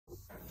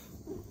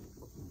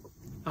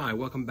Hi,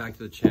 welcome back to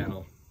the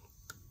channel.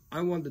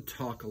 I wanted to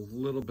talk a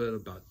little bit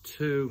about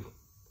two,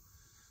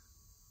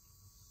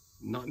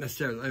 not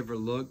necessarily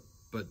overlooked,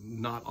 but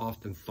not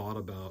often thought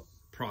about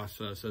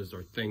processes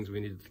or things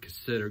we need to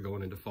consider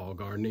going into fall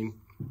gardening.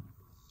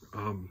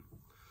 A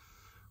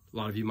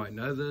lot of you might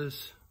know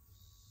this.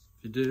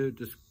 If you do,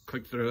 just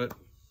click through it.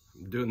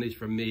 I'm doing these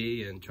for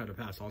me and try to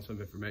pass on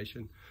some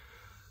information.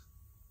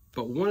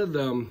 But one of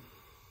them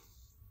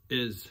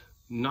is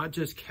not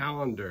just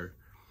calendar.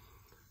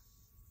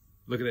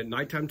 Looking at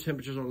nighttime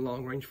temperatures on a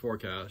long-range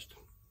forecast.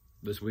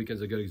 This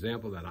weekend's a good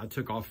example of that. I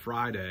took off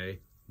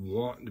Friday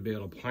wanting to be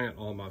able to plant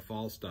all my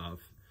fall stuff,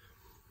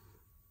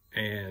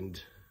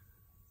 and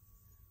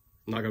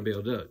I'm not going to be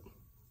able to do it.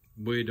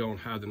 We don't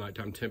have the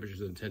nighttime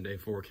temperatures in the 10-day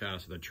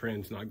forecast, so the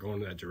trend's not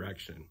going in that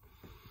direction.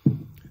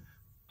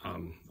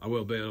 I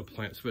will be able to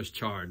plant Swiss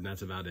chard, and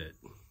that's about it.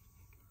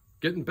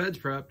 Getting beds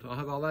prepped, I'll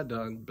have all that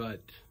done,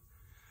 but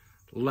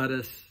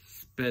lettuce,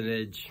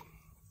 spinach,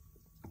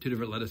 two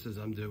different lettuces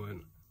I'm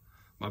doing.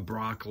 My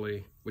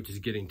broccoli, which is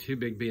getting too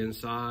big to be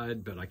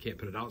inside, but I can't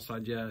put it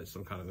outside yet,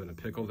 so I'm kind of in a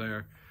pickle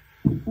there.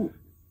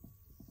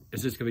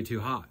 It's just gonna be too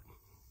hot.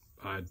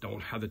 I don't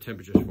have the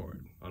temperatures for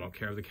it. I don't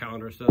care if the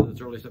calendar says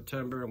it's early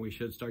September and we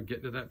should start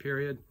getting to that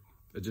period.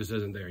 It just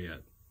isn't there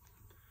yet.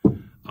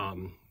 A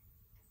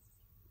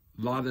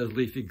lot of those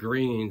leafy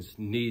greens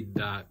need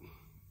that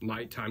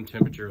nighttime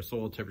temperature,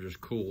 soil temperatures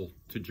cool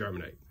to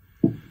germinate.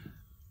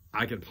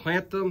 I could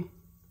plant them,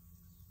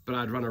 but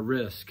I'd run a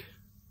risk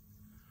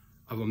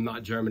of them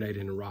not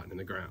germinating and rotting in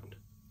the ground.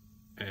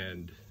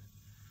 And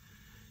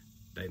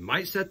they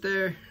might sit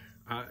there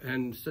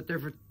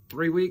for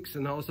 3 weeks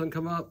and all of a sudden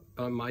come up.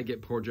 I might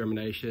get poor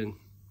germination.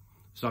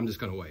 So I'm just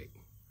gonna wait.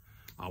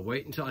 I'll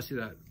wait until I see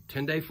that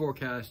 10-day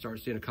forecast, start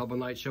seeing a couple of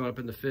nights showing up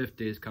in the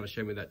 50s, kind of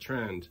show me that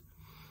trend.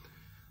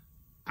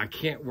 I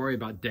can't worry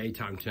about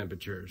daytime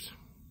temperatures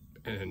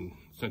in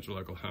central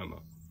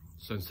Oklahoma.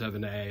 So in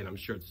 7A, and I'm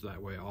sure it's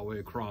that way all the way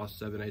across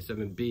 7A,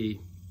 7B,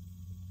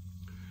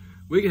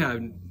 we can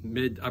have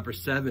mid-upper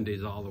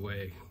 70s all the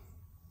way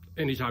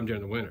anytime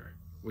during the winter.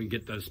 We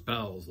get those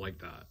spells like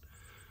that.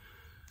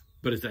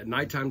 But it's that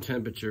nighttime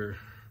temperature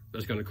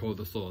that's gonna cool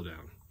the soil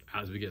down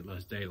as we get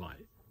less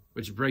daylight.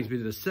 Which brings me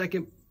to the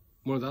second,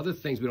 one of the other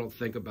things we don't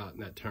think about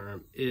in that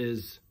term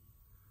is,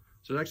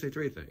 so there's actually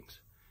three things.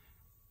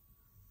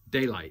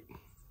 Daylight.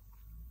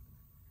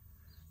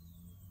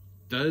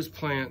 Those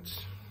plants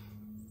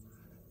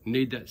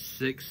need that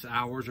 6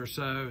 hours or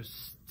so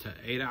to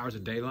 8 hours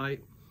of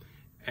daylight.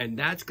 And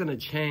that's gonna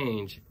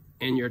change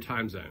in your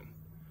time zone.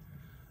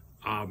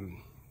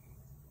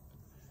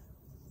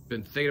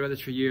 Been thinking about this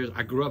for years.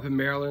 I grew up in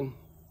Maryland.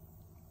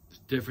 It's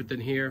different than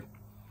here.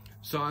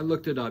 So I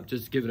looked it up,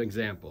 just to give an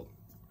example.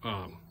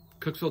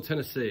 Cookeville,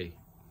 Tennessee,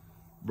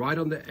 right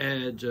on the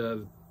edge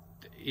of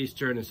the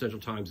Eastern and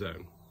Central time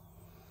zone.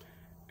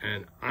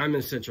 And I'm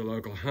in Central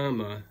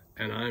Oklahoma,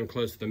 and I'm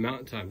close to the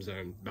Mountain time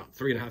zone. About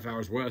 3.5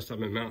 hours west,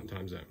 I'm in Mountain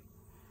time zone.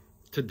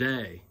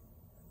 Today,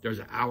 there's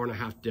an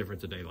 1.5 hour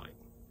difference of daylight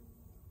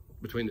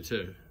between the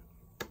two.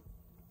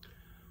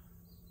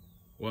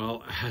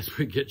 Well, as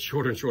we get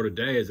shorter and shorter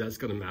days, that's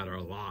gonna matter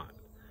a lot.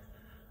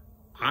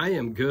 I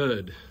am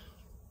good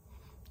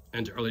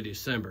into early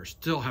December,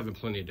 still having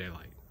plenty of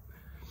daylight.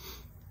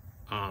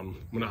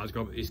 When I was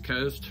growing up on the East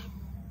Coast,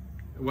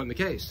 it wasn't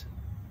the case.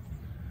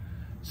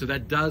 So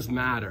that does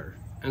matter.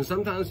 And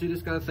sometimes you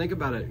just gotta think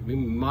about it. We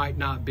might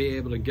not be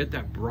able to get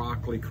that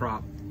broccoli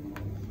crop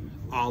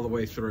all the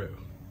way through.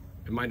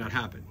 It might not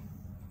happen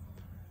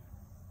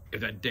if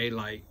that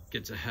daylight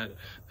gets ahead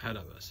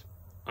of us.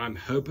 I'm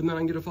hoping that I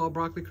can get a fall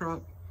broccoli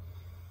crop.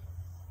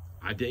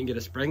 I didn't get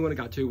a spring when it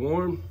got too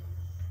warm.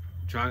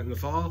 Try it in the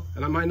fall,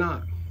 and I might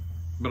not,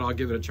 but I'll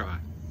give it a try.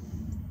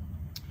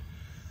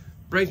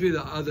 Brings me to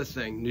the other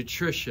thing,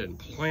 nutrition,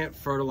 plant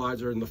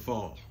fertilizer in the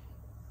fall.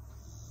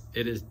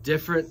 It is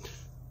different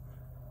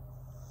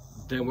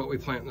than what we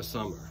plant in the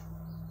summer.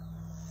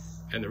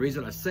 And the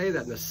reason I say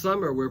that, in the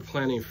summer, we're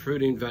planting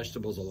fruiting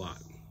vegetables a lot.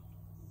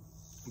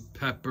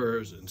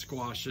 Peppers and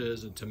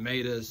squashes and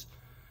tomatoes.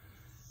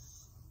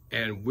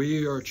 And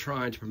we are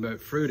trying to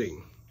promote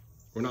fruiting.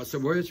 We're not so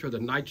worried for the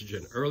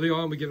nitrogen. Early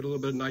on, we give it a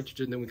little bit of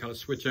nitrogen, then we kind of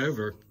switch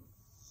over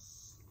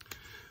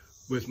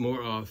with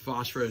more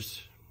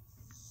phosphorus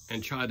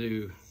and try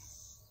to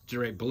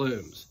generate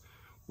blooms.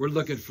 We're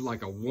looking for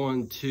like a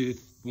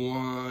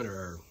 1-2-1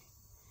 or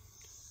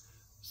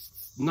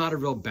not a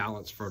real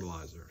balanced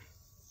fertilizer,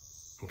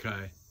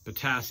 okay?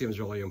 Potassium is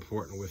really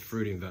important with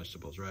fruiting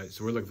vegetables, right?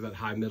 So we're looking for that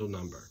high middle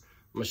number.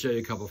 I'm gonna show you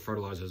a couple of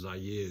fertilizers I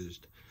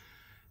used.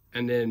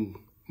 And then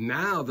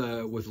now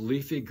though, with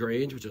leafy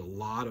greens, which is a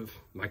lot of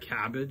my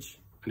cabbage,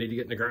 I need to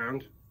get in the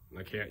ground, and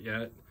I can't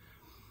yet.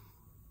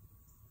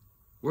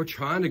 We're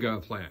trying to grow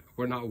a plant.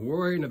 We're not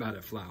worrying about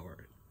it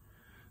flowering.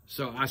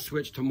 So I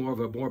switched to more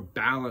of a more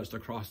balanced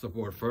across the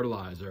board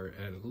fertilizer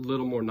and a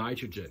little more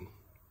nitrogen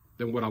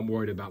than what I'm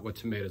worried about with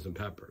tomatoes and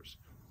peppers.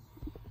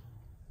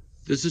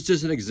 This is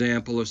just an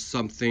example of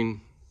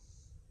something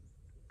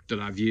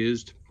that I've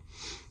used.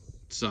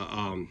 It's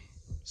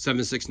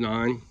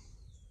 769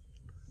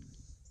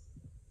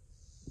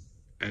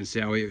 And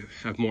see how we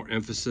have more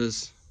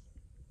emphasis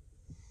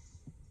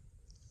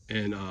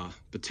in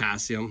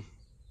potassium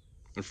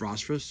and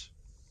phosphorus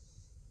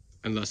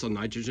and less on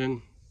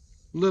nitrogen.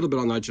 A little bit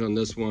on nitrogen on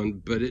this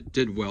one, but it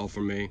did well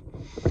for me.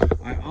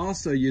 I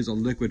also use a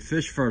liquid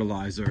fish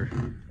fertilizer,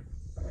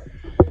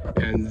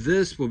 and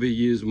this will be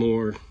used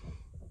more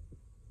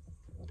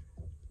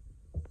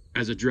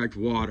as a direct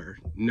water.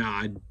 Now,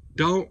 I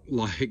don't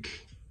like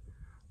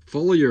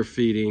foliar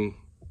feeding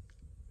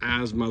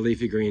as my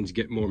leafy greens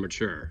get more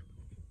mature.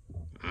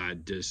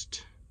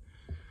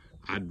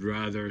 I'd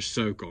rather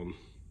soak them.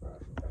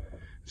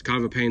 It's kind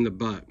of a pain in the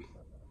butt.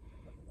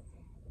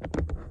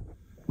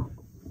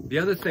 The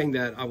other thing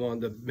that I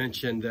wanted to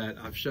mention that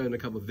I've shown in a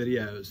couple of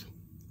videos,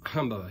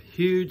 I'm a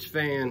huge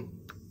fan,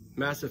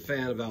 massive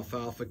fan of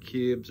alfalfa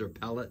cubes or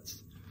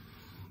pellets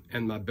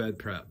in my bed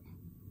prep.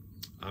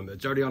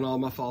 It's already on all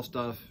my fall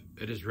stuff.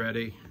 It is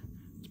ready.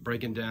 It's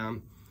breaking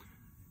down.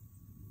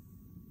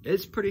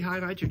 It's pretty high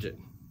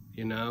nitrogen,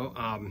 you know.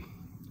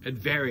 It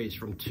varies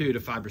from 2 to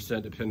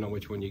 5% depending on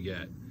which one you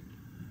get.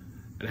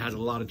 And it has a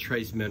lot of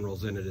trace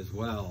minerals in it as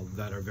well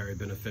that are very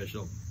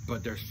beneficial,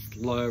 but they're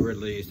slow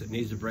release. It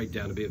needs to break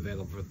down to be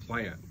available for the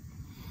plant.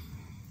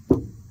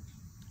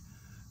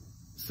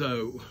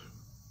 So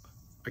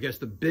I guess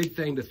the big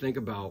thing to think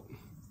about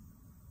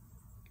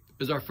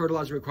is our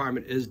fertilizer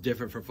requirement is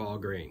different for fall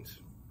greens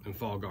and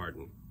fall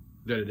garden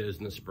than it is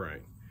in the spring.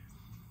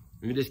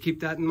 If you just keep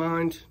that in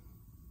mind,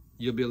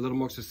 you'll be a little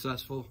more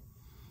successful.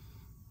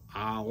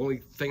 Only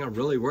thing I'm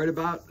really worried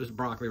about is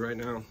broccoli right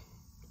now.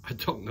 I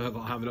don't know if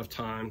I'll have enough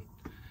time,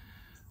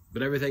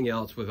 but everything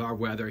else with our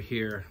weather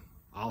here,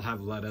 I'll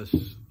have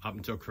lettuce up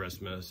until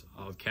Christmas.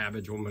 I'll have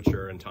cabbage will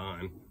mature in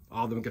time.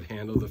 All of them can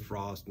handle the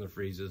frost and the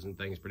freezes and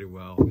things pretty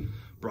well.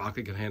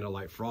 Broccoli can handle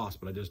light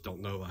frost, but I just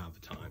don't know if I'll have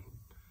the time.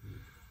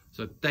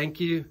 So thank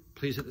you.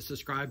 Please hit the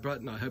subscribe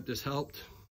button. I hope this helped.